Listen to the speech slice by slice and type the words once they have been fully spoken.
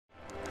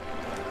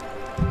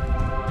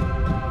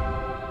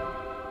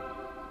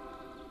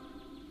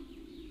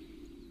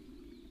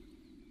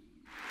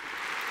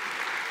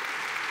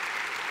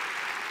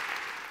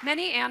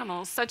Many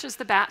animals, such as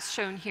the bats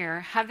shown here,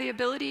 have the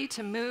ability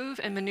to move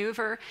and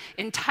maneuver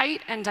in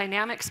tight and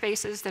dynamic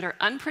spaces that are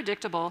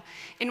unpredictable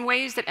in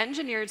ways that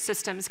engineered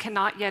systems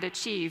cannot yet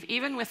achieve,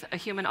 even with a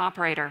human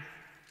operator.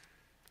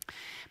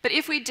 But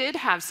if we did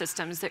have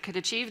systems that could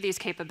achieve these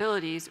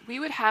capabilities, we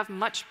would have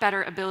much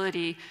better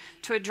ability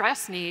to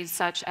address needs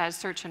such as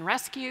search and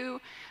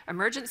rescue,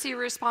 emergency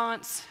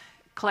response,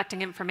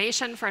 collecting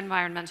information for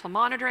environmental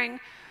monitoring,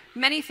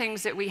 many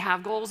things that we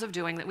have goals of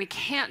doing that we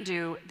can't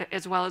do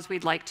as well as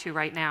we'd like to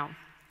right now.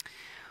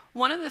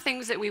 One of the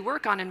things that we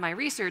work on in my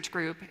research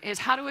group is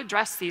how to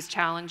address these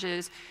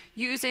challenges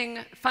using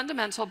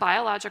fundamental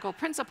biological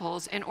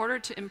principles in order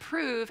to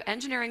improve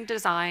engineering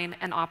design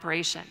and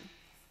operation.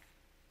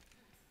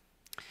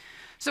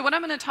 So what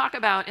I'm going to talk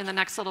about in the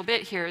next little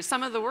bit here is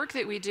some of the work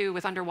that we do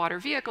with underwater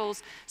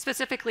vehicles,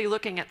 specifically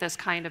looking at this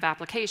kind of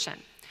application.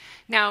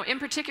 Now, in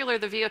particular,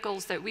 the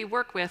vehicles that we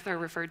work with are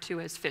referred to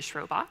as fish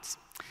robots.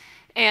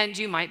 And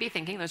you might be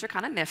thinking those are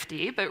kind of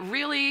nifty, but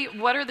really,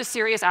 what are the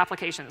serious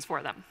applications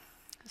for them?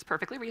 It's a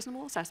perfectly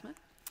reasonable assessment.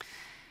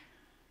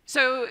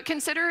 So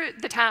consider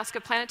the task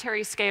of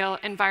planetary scale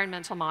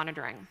environmental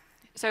monitoring.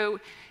 So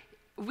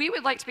we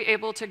would like to be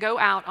able to go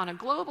out on a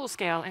global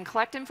scale and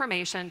collect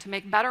information to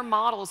make better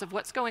models of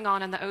what's going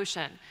on in the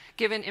ocean,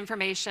 given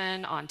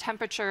information on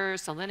temperature,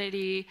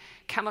 salinity,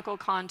 chemical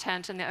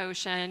content in the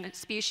ocean,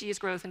 species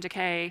growth and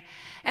decay,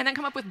 and then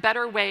come up with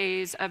better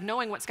ways of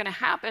knowing what's going to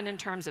happen in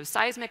terms of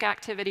seismic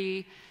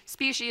activity,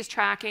 species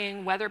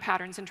tracking, weather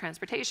patterns, and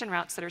transportation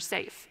routes that are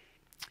safe.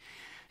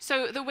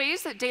 So the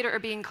ways that data are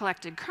being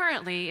collected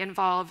currently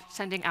involve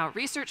sending out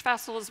research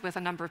vessels with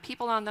a number of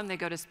people on them. They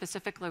go to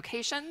specific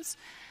locations.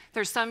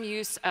 There's some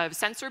use of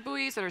sensor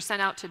buoys that are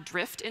sent out to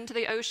drift into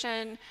the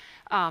ocean,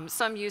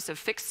 some use of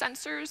fixed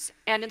sensors,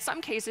 and in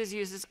some cases,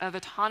 uses of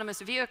autonomous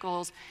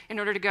vehicles in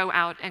order to go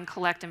out and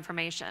collect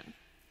information.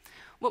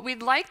 What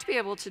we'd like to be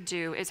able to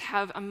do is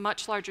have a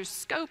much larger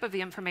scope of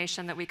the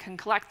information that we can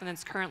collect than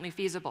is currently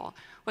feasible.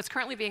 What's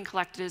currently being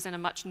collected is in a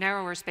much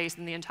narrower space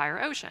than the entire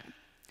ocean.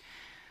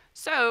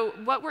 So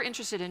what we're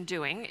interested in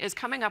doing is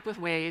coming up with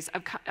ways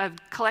of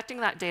collecting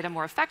that data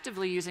more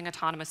effectively using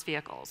autonomous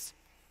vehicles.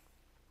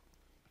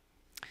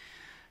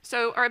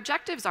 So our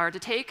objectives are to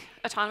take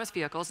autonomous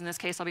vehicles. In this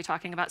case, I'll be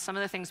talking about some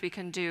of the things we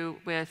can do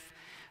with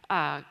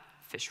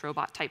fish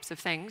robot types of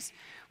things.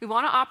 We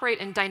want to operate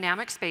in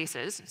dynamic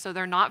spaces, so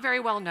they're not very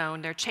well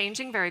known. They're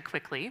changing very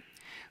quickly.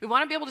 We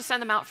want to be able to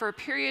send them out for a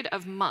period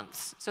of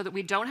months so that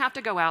we don't have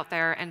to go out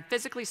there and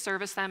physically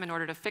service them in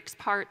order to fix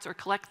parts or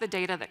collect the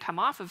data that come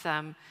off of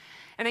them.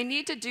 And they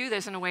need to do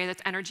this in a way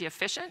that's energy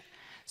efficient.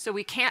 So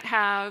we can't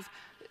have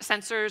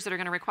sensors that are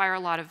going to require a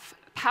lot of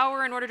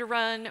power in order to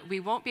run. We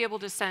won't be able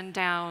to send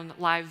down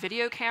live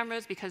video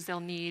cameras because they'll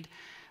need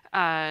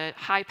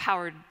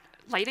high-powered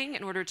lighting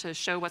in order to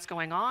show what's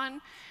going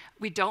on.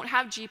 We don't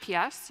have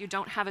GPS. You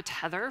don't have a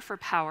tether for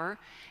power.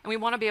 And we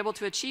want to be able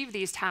to achieve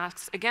these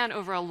tasks, again,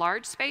 over a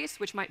large space,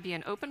 which might be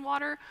in open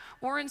water,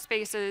 or in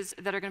spaces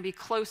that are going to be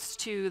close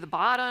to the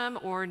bottom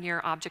or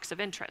near objects of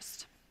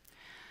interest.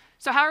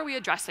 So how are we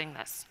addressing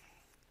this?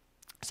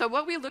 So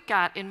what we look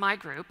at in my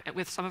group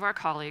with some of our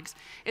colleagues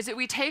is that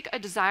we take a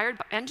desired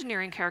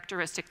engineering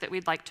characteristic that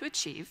we'd like to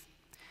achieve.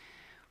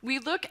 We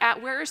look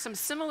at where are some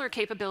similar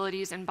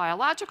capabilities in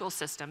biological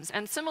systems,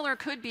 and similar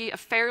could be a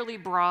fairly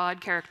broad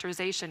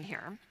characterization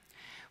here.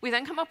 We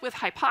then come up with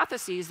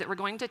hypotheses that we're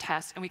going to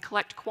test, and we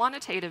collect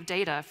quantitative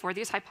data for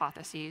these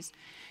hypotheses,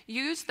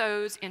 use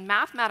those in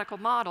mathematical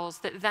models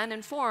that then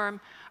inform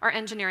our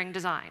engineering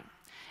design.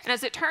 And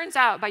as it turns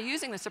out, by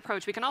using this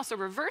approach, we can also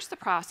reverse the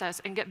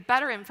process and get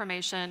better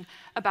information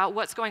about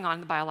what's going on in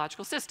the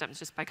biological systems,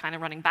 just by kind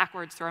of running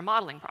backwards through our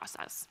modeling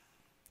process.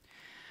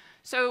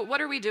 So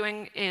what are we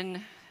doing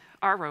in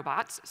our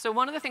robots? So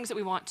one of the things that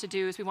we want to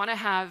do is we want to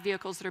have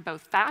vehicles that are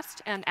both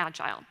fast and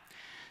agile.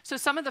 So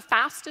some of the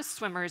fastest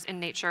swimmers in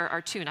nature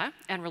are tuna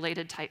and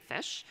related type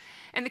fish.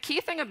 And the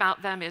key thing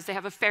about them is they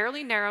have a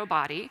fairly narrow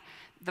body.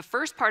 The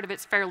first part of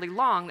it's fairly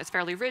long, that's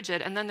fairly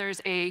rigid, and then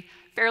there's a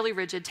fairly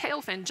rigid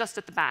tail fin just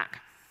at the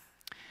back.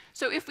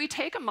 So if we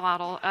take a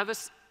model of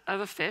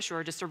a fish,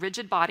 or just a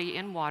rigid body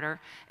in water,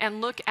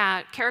 and look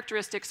at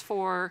characteristics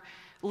for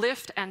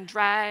lift and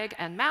drag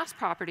and mass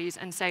properties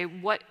and say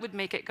what would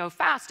make it go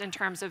fast in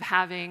terms of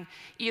having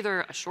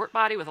either a short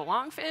body with a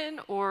long fin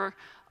or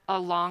a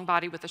long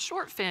body with a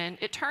short fin,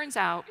 it turns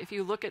out if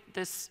you look at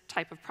this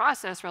type of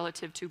process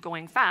relative to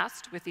going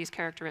fast with these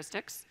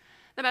characteristics,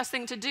 the best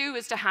thing to do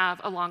is to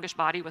have a longish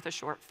body with a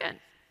short fin.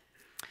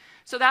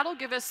 So that'll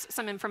give us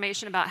some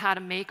information about how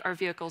to make our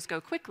vehicles go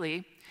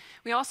quickly.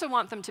 We also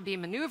want them to be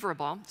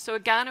maneuverable. So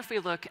again, if we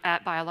look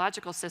at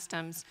biological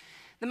systems,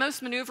 the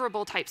most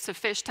maneuverable types of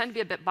fish tend to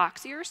be a bit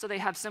boxier, so they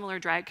have similar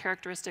drag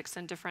characteristics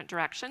in different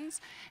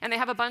directions. And they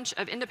have a bunch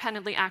of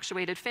independently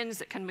actuated fins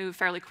that can move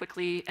fairly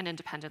quickly and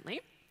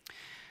independently.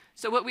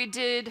 So what we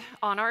did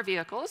on our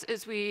vehicles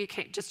is we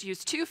just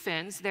used two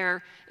fins.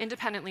 They're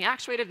independently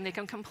actuated, and they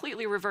can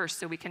completely reverse,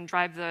 so we can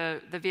drive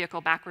the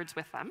vehicle backwards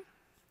with them.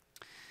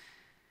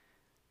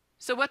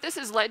 So what this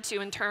has led to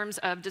in terms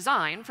of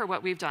design for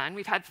what we've done,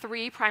 we've had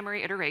 3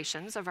 primary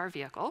iterations of our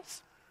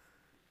vehicles.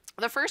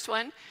 The first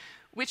one,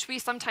 which we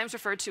sometimes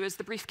refer to as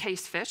the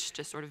briefcase fish,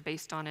 just sort of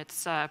based on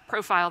its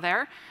profile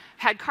there,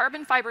 had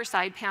carbon fiber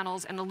side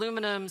panels and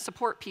aluminum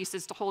support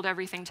pieces to hold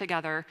everything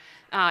together,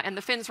 and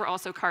the fins were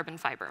also carbon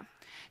fiber.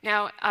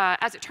 Now,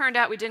 as it turned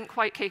out, we didn't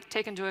quite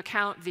take into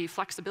account the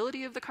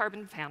flexibility of the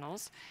carbon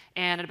panels,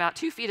 and at about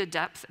 2 feet of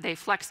depth, they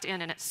flexed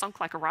in and it sunk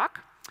like a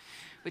rock,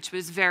 which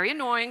was very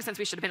annoying since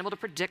we should have been able to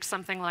predict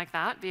something like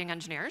that, being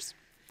engineers.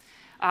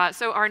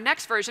 So our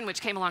next version, which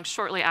came along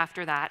shortly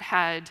after that,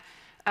 had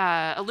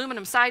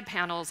aluminum side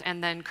panels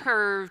and then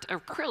curved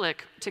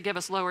acrylic to give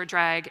us lower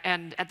drag.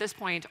 And at this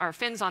point, our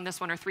fins on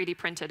this one are 3D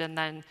printed and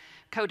then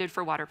coated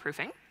for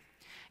waterproofing.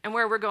 And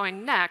where we're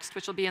going next,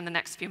 which will be in the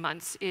next few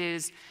months,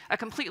 is a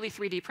completely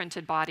 3D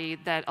printed body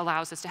that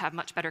allows us to have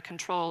much better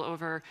control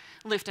over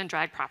lift and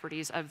drag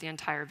properties of the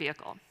entire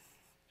vehicle.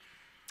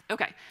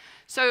 Okay,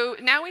 so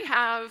now we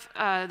have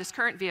this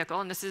current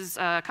vehicle, and this is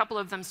a couple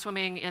of them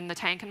swimming in the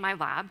tank in my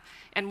lab.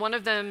 And one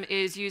of them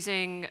is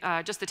using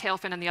just the tail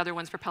fin, and the other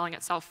one's propelling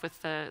itself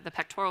with the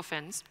pectoral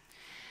fins.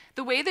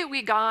 The way that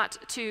we got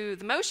to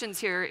the motions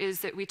here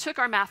is that we took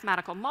our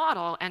mathematical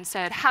model and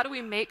said, how do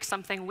we make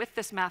something with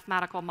this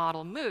mathematical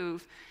model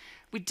move?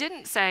 We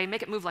didn't say,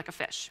 make it move like a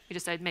fish. We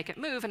just said, make it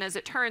move. And as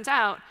it turns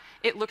out,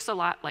 it looks a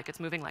lot like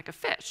it's moving like a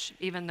fish,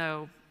 even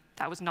though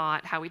that was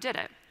not how we did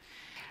it.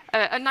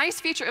 A nice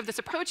feature of this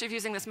approach of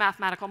using this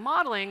mathematical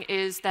modeling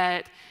is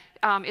that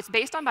it's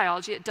based on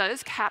biology. It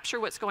does capture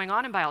what's going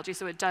on in biology,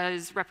 so it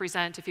does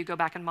represent, if you go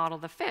back and model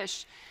the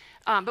fish.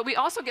 But we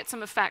also get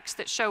some effects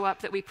that show up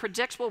that we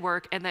predict will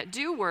work and that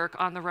do work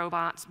on the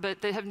robots,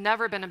 but they have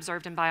never been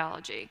observed in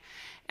biology.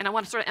 And I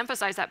want to sort of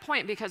emphasize that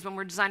point because when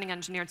we're designing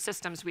engineered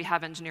systems, we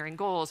have engineering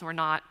goals, and we're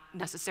not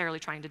necessarily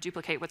trying to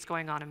duplicate what's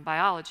going on in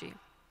biology.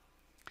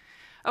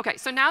 Okay,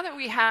 so now that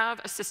we have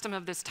a system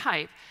of this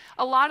type,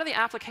 a lot of the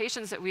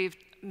applications that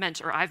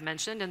I've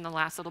mentioned in the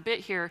last little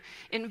bit here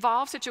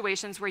involve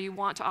situations where you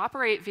want to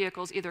operate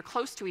vehicles either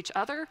close to each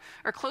other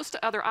or close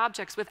to other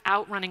objects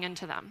without running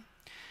into them.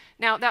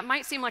 Now, that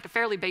might seem like a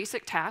fairly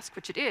basic task,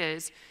 which it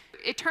is.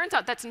 It turns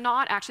out that's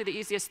not actually the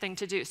easiest thing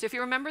to do. So if you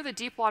remember the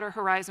Deepwater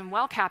Horizon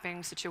well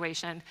capping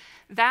situation,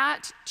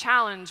 that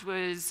challenge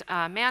was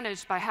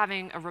managed by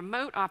having a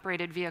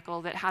remote-operated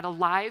vehicle that had a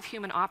live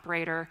human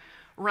operator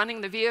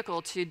running the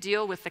vehicle to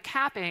deal with the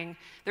capping.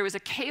 There was a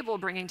cable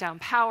bringing down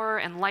power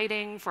and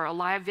lighting for a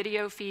live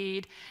video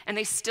feed, and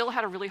they still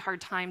had a really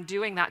hard time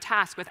doing that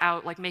task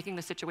without making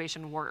the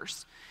situation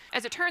worse.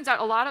 As it turns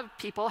out, a lot of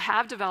people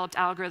have developed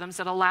algorithms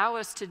that allow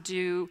us to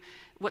do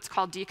what's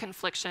called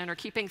deconfliction, or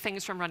keeping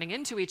things from running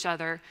into each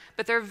other,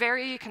 but they're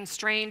very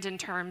constrained in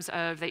terms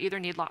of they either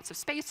need lots of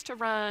space to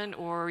run,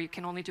 or you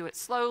can only do it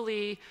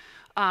slowly,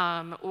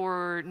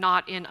 or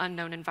not in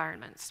unknown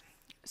environments.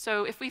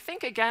 So if we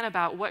think again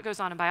about what goes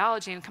on in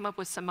biology and come up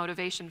with some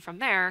motivation from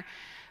there,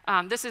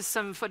 this is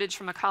some footage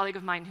from a colleague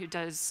of mine who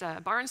does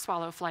barn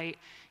swallow flight.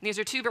 And these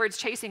are 2 birds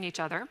chasing each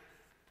other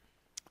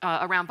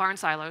around barn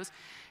silos.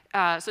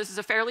 So this is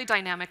a fairly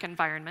dynamic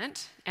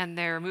environment, and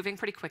they're moving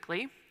pretty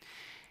quickly.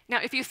 Now,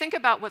 if you think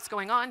about what's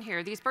going on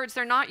here, these birds,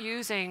 they're not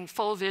using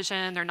full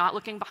vision, they're not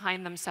looking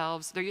behind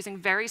themselves, they're using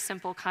very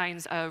simple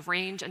kinds of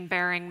range and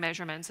bearing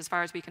measurements, as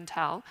far as we can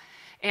tell,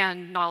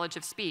 and knowledge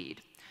of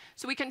speed.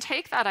 So we can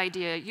take that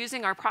idea,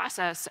 using our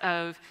process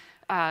of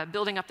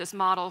building up this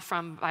model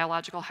from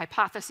biological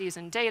hypotheses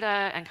and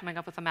data and coming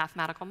up with a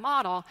mathematical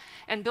model,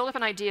 and build up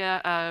an idea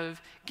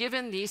of,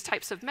 given these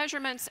types of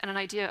measurements and an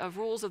idea of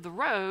rules of the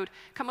road,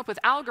 come up with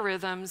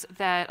algorithms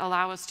that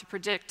allow us to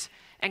predict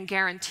and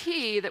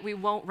guarantee that we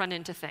won't run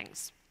into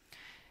things.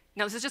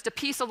 Now, this is just a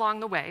piece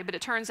along the way, but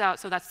it turns out,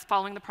 so that's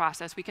following the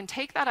process. We can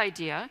take that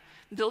idea,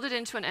 build it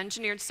into an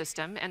engineered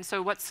system, and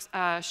so what's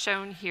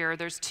shown here,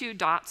 there's 2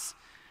 dots.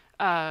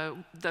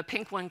 The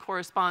pink one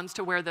corresponds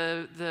to where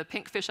the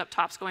pink fish up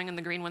top's going, and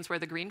the green one's where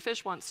the green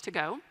fish wants to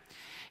go.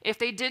 If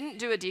they didn't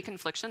do a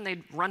deconfliction,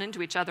 they'd run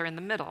into each other in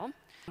the middle.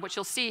 What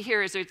you'll see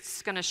here is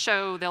it's going to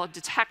show, they'll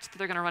detect that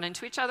they're going to run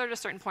into each other at a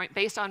certain point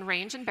based on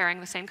range and bearing,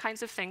 the same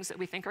kinds of things that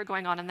we think are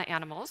going on in the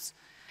animals.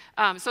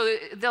 So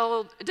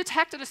they'll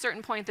detect at a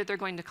certain point that they're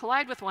going to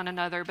collide with one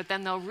another, but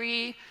then they'll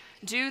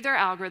redo their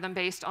algorithm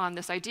based on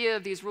this idea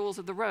of these rules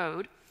of the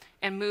road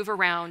and move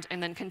around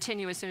and then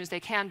continue as soon as they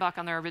can back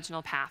on their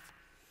original path.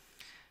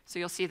 So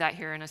you'll see that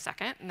here in a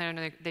second, and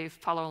then they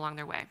follow along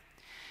their way.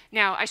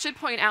 Now, I should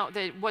point out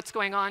that what's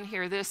going on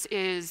here, this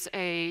is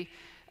a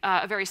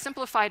very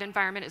simplified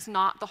environment. It's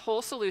not the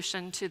whole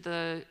solution to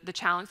the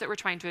challenge that we're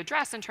trying to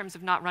address in terms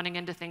of not running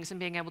into things and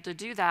being able to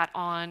do that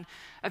on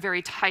a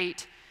very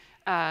tight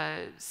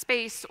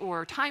space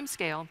or time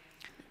scale.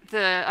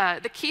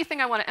 The key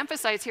thing I want to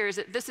emphasize here is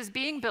that this is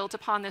being built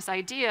upon this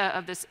idea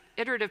of this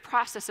iterative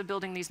process of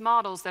building these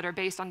models that are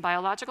based on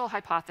biological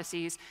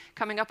hypotheses,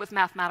 coming up with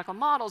mathematical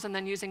models, and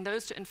then using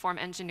those to inform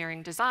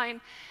engineering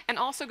design, and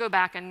also go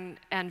back and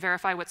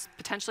verify what's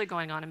potentially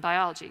going on in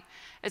biology.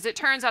 As it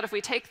turns out, if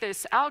we take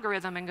this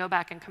algorithm and go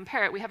back and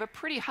compare it, we have a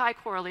pretty high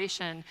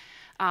correlation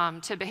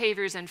to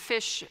behaviors in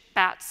fish,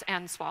 bats,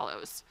 and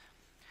swallows.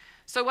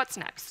 So what's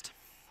next?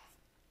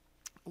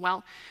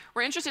 Well,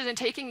 we're interested in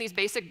taking these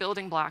basic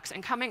building blocks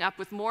and coming up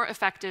with more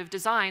effective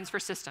designs for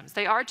systems.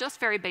 They are just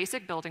very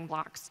basic building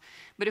blocks,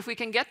 but if we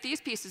can get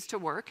these pieces to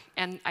work,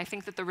 and I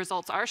think that the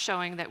results are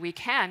showing that we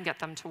can get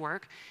them to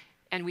work,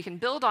 and we can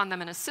build on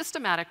them in a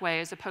systematic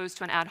way as opposed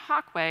to an ad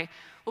hoc way,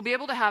 we'll be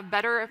able to have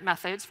better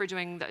methods for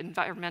doing the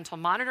environmental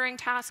monitoring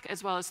task,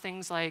 as well as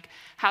things like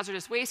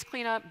hazardous waste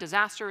cleanup,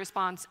 disaster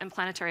response, and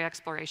planetary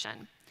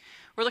exploration.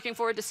 We're looking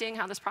forward to seeing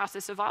how this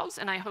process evolves,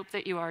 and I hope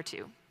that you are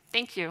too.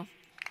 Thank you.